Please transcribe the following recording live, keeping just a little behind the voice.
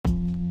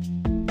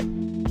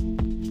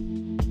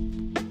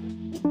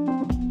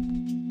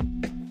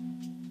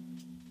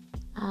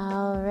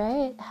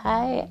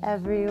Hi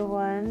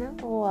everyone,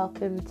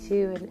 welcome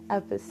to an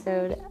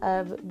episode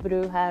of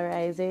Bruja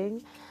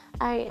Rising.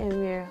 I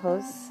am your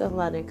host,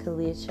 Solana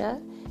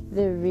Kalisha,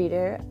 the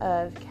reader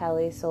of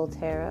Cali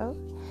Soltero,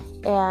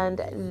 and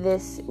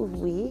this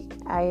week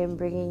I am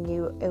bringing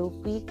you a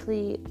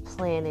weekly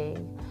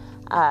planning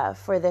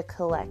for the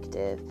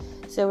collective.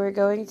 So we're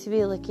going to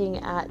be looking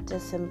at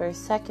December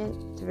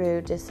 2nd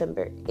through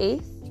December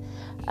 8th.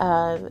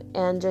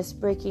 And just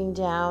breaking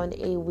down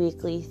a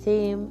weekly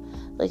theme,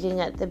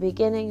 looking at the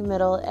beginning,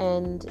 middle,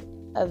 end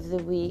of the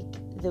week,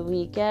 the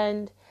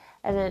weekend,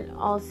 and then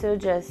also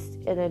just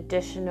an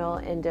additional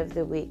end of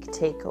the week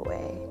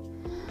takeaway.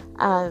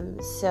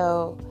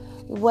 So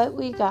what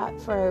we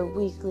got for our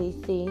weekly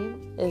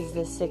theme is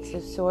the Six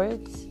of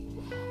Swords.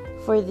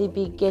 For the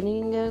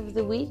beginning of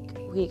the week,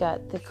 we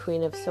got the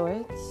Queen of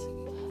Swords.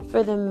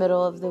 For the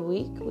middle of the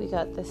week, we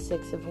got the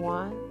Six of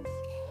Wands.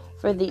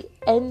 For the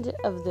end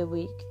of the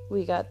week,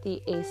 we got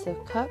the Ace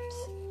of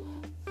Cups.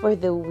 For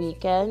the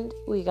weekend,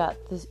 we got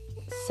the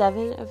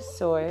Seven of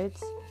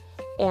Swords.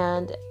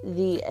 And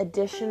the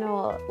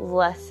additional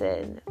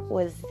lesson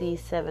was the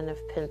Seven of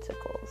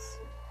Pentacles.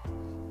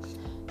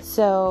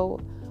 So,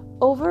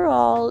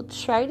 overall,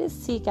 try to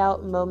seek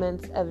out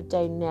moments of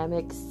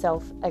dynamic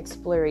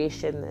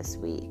self-exploration this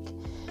week.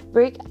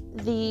 Break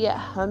the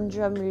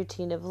humdrum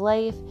routine of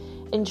life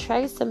and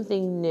try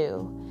something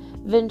new.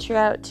 Venture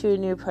out to a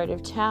new part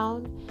of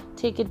town,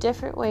 take a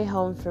different way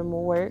home from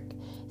work,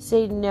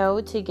 say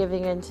no to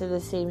giving into the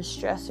same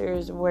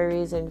stressors,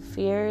 worries, and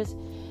fears.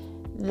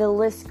 The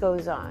list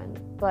goes on,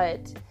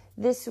 but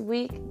this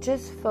week,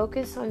 just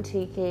focus on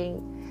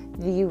taking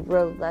the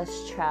road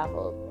less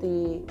traveled,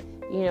 the,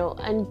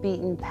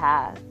 unbeaten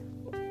path.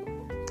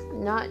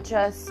 Not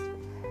just,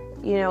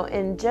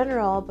 in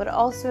general, but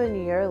also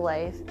in your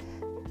life.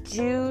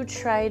 Do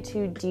try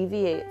to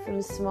deviate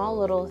from small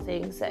little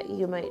things that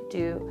you might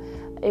do,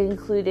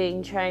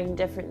 including trying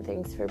different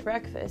things for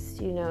breakfast.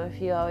 If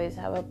you always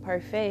have a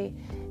parfait,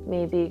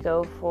 maybe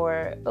go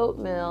for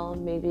oatmeal,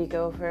 maybe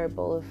go for a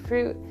bowl of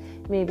fruit,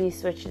 maybe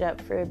switch it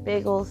up for a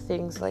bagel,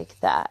 things like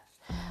that.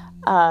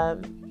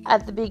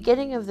 At the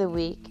beginning of the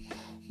week,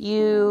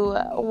 you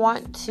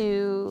want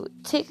to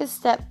take a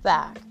step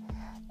back,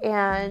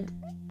 and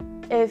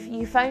if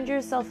you find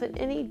yourself in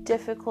any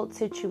difficult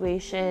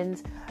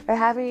situations or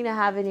having to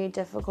have any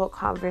difficult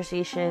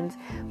conversations,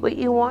 what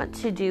you want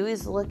to do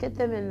is look at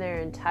them in their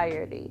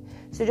entirety.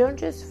 So don't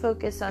just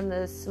focus on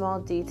the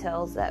small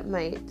details that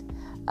might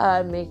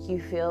make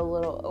you feel a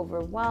little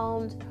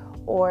overwhelmed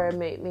or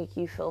might make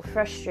you feel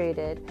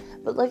frustrated,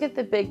 but look at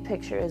the big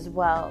picture as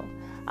well.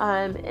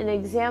 An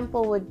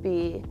example would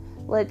be,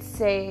 let's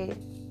say,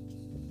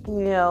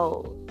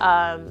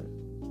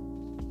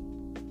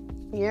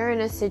 you're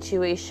in a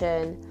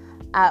situation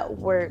at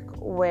work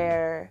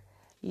where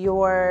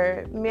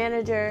your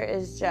manager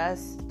is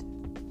just,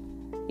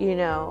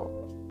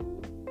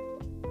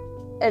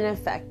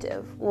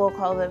 ineffective. We'll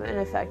call them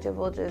ineffective.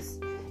 We'll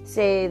just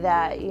say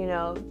that,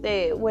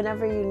 they,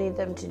 whenever you need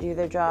them to do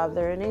their job,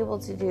 they're unable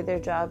to do their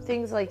job,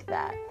 things like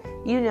that.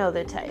 You know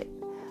the type.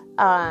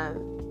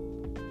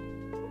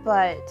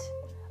 But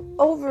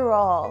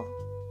overall,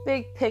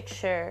 big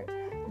picture,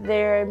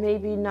 they're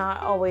maybe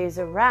not always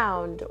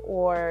around,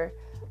 or,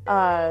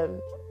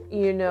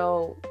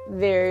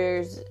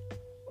 there's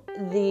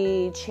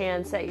the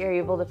chance that you're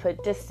able to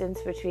put distance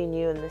between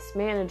you and this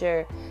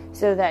manager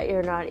so that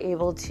you're not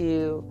able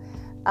to,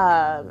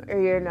 or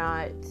you're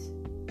not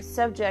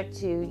subject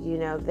to,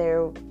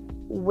 their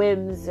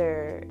whims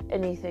or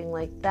anything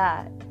like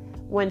that.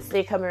 Once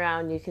they come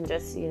around, you can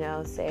just,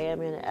 say, I'm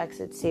going to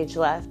exit stage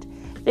left,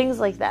 things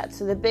like that.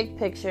 So the big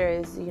picture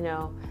is,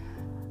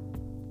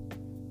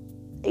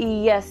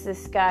 yes,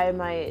 this guy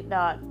might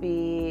not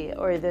be,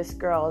 or this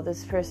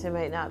person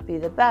might not be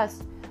the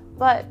best,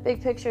 but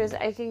big picture is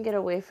I can get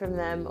away from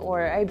them,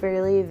 or I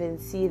barely even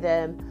see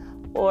them,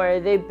 or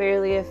they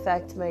barely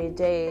affect my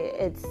day.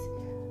 It's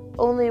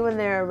only when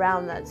they're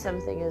around that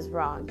something is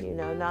wrong,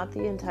 not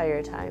the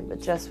entire time, but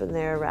just when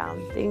they're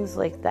around, things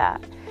like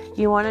that.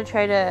 You want to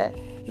try to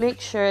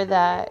make sure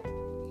that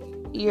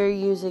you're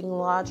using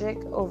logic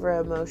over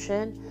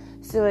emotion.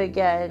 So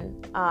again,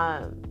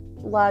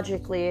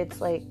 logically,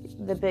 it's like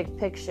the big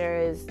picture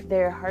is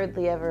they're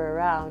hardly ever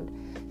around.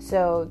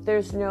 So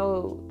there's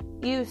no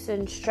use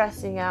in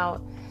stressing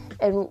out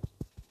and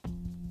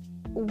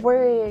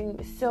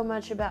worrying so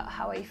much about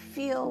how I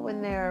feel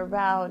when they're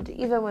around,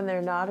 even when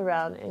they're not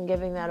around, and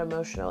giving that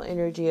emotional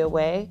energy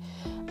away,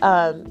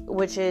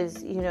 which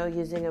is,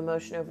 using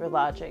emotion over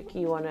logic.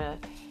 You want to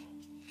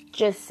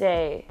just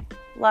say,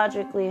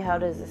 logically, how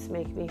does this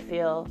make me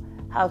feel?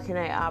 How can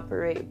I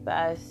operate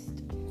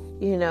best?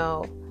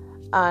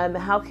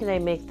 How can I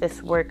make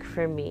this work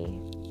for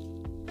me?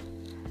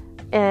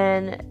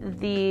 In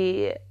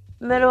the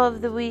middle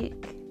of the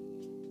week,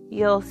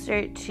 you'll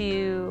start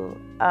to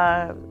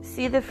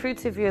see the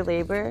fruits of your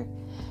labor,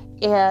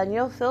 and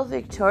you'll feel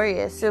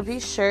victorious. So be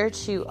sure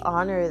to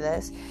honor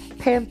this.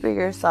 Pamper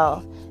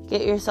yourself.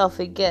 Get yourself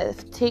a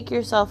gift. Take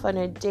yourself on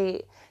a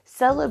date.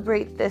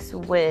 Celebrate this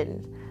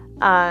win.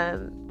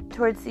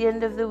 towards the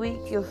end of the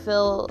week, you'll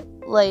feel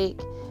like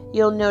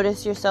you'll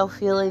notice yourself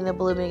feeling the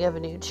blooming of a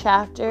new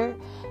chapter.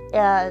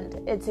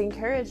 And it's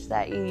encouraged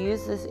that you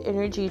use this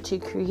energy to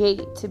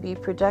create, to be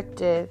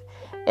productive,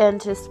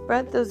 and to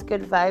spread those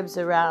good vibes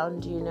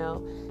around,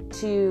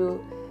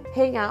 to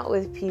hang out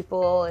with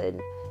people,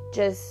 and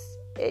just,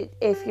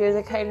 if you're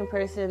the kind of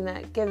person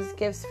that gives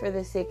gifts for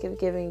the sake of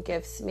giving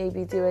gifts,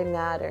 maybe doing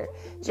that, or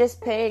just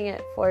paying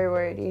it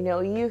forward.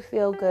 You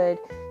feel good,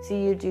 so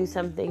you do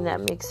something that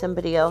makes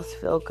somebody else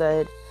feel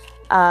good.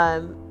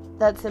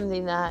 That's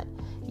something that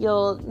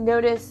you'll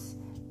notice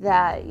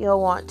that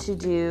you'll want to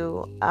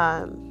do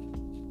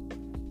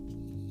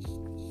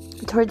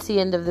towards the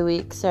end of the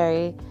week.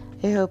 Sorry,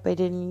 I hope I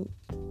didn't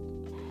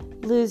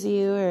lose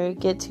you or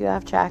get too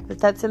off track, but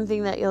that's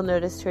something that you'll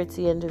notice towards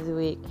the end of the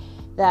week,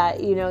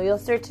 that you'll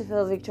start to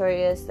feel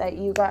victorious, that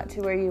you got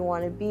to where you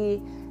want to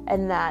be,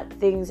 and that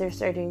things are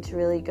starting to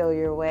really go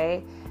your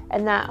way.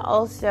 And that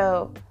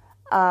also,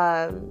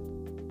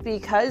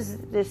 because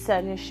the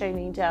sun is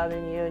shining down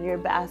on you and you're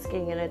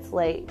basking in its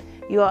light,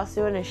 you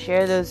also want to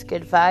share those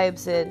good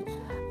vibes and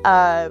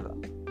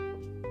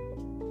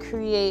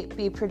create,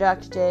 be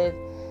productive,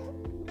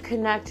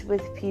 connect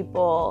with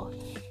people,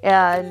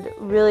 and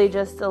really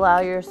just allow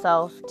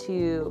yourself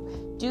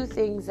to do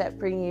things that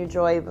bring you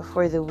joy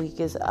before the week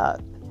is up.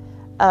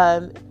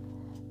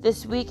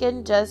 This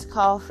weekend does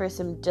call for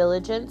some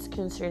diligence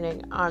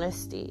concerning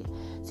honesty.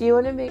 So you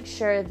want to make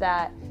sure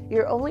that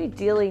you're only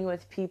dealing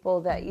with people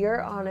that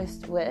you're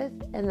honest with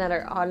and that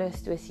are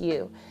honest with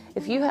you.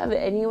 If you have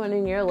anyone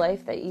in your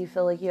life that you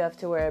feel like you have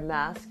to wear a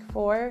mask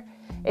for,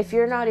 if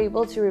you're not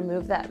able to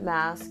remove that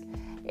mask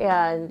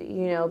and,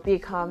 be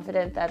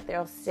confident that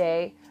they'll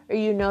stay,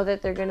 or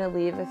that they're going to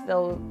leave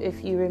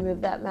if you remove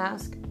that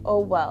mask, oh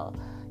well.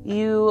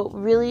 You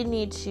really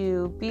need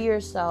to be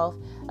yourself,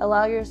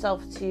 allow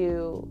yourself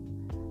to,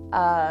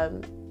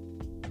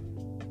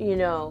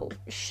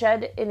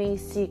 shed any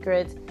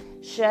secrets,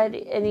 shed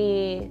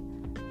any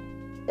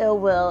ill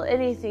will.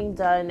 Anything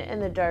done in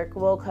the dark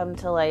will come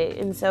to light.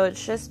 And so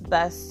it's just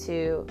best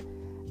to,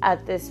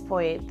 at this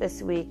point,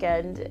 this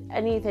weekend,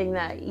 anything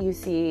that you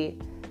see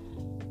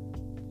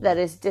that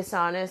is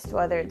dishonest,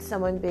 whether it's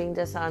someone being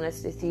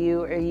dishonest with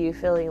you or you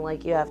feeling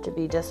like you have to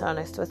be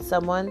dishonest with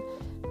someone,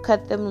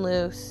 cut them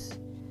loose.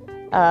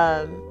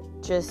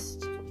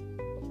 Just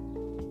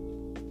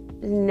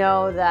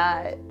know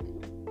that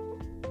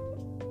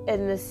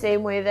in the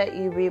same way that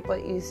you reap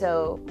what you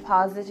sow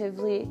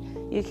positively,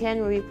 you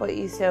can reap what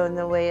you sow in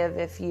the way of,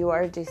 if you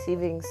are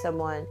deceiving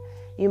someone,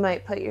 you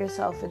might put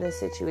yourself in a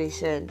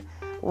situation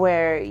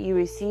where you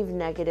receive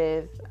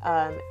negative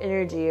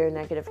energy or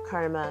negative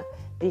karma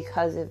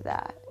because of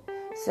that.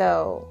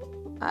 So,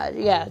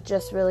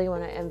 just really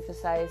want to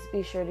emphasize,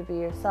 be sure to be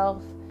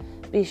yourself.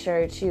 Be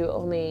sure to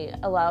only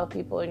allow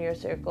people in your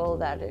circle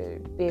that are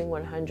being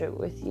 100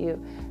 with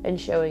you and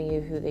showing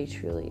you who they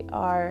truly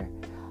are.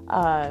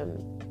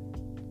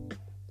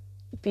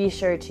 Be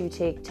sure to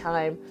take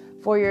time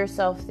for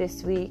yourself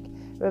this week.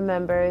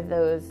 Remember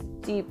those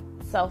deep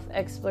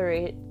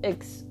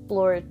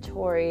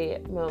self-exploratory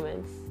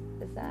moments.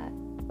 Is that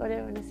what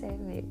I want to say?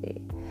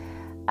 Maybe.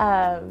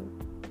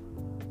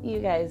 You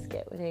guys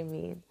get what I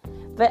mean.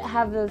 But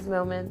have those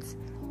moments.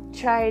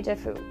 Try a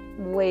different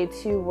way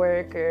to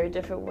work or a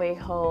different way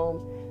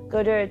home.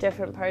 Go to a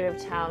different part of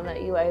town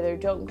that you either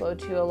don't go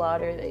to a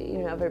lot or that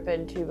you've never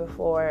been to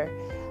before.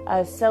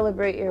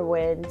 Celebrate your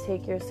win.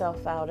 Take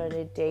yourself out on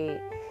a date.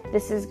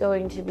 This is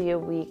going to be a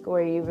week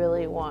where you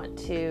really want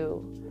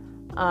to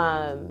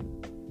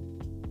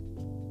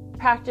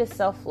practice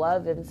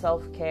self-love and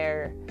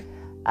self-care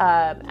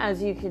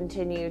as you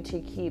continue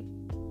to keep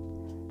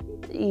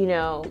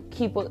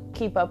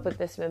up with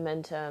this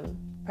momentum.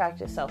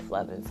 Practice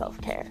self-love and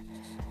self-care.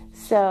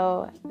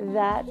 So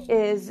that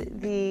is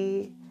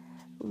the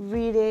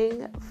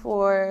reading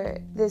for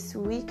this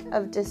week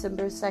of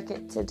December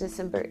 2nd to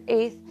December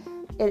 8th.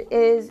 It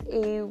is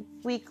a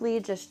weekly,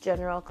 just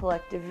general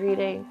collective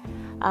reading.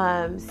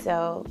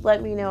 So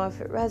let me know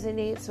if it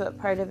resonates, what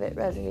part of it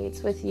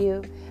resonates with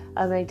you.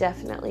 I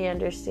definitely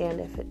understand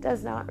if it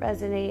does not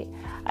resonate.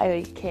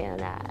 I can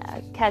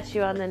catch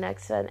you on the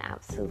next one,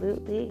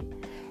 absolutely.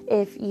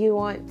 If you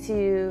want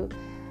to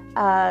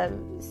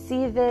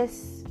see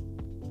this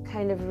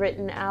kind of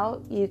written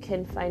out, you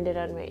can find it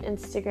on my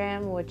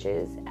Instagram, which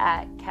is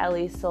at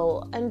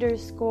CaliSoul_.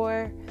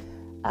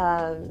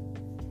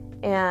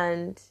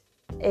 And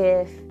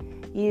if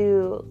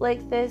you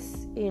like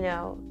this,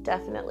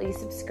 definitely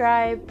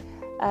subscribe,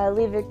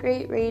 leave a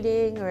great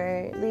rating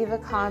or leave a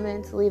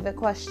comment, leave a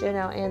question.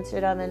 I'll answer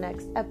it on the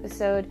next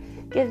episode.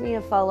 Give me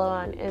a follow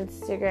on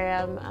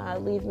Instagram,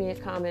 leave me a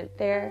comment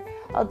there.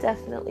 I'll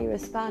definitely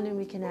respond and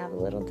we can have a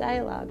little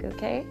dialogue,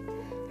 okay?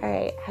 All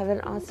right, have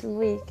an awesome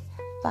week.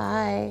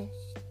 Bye.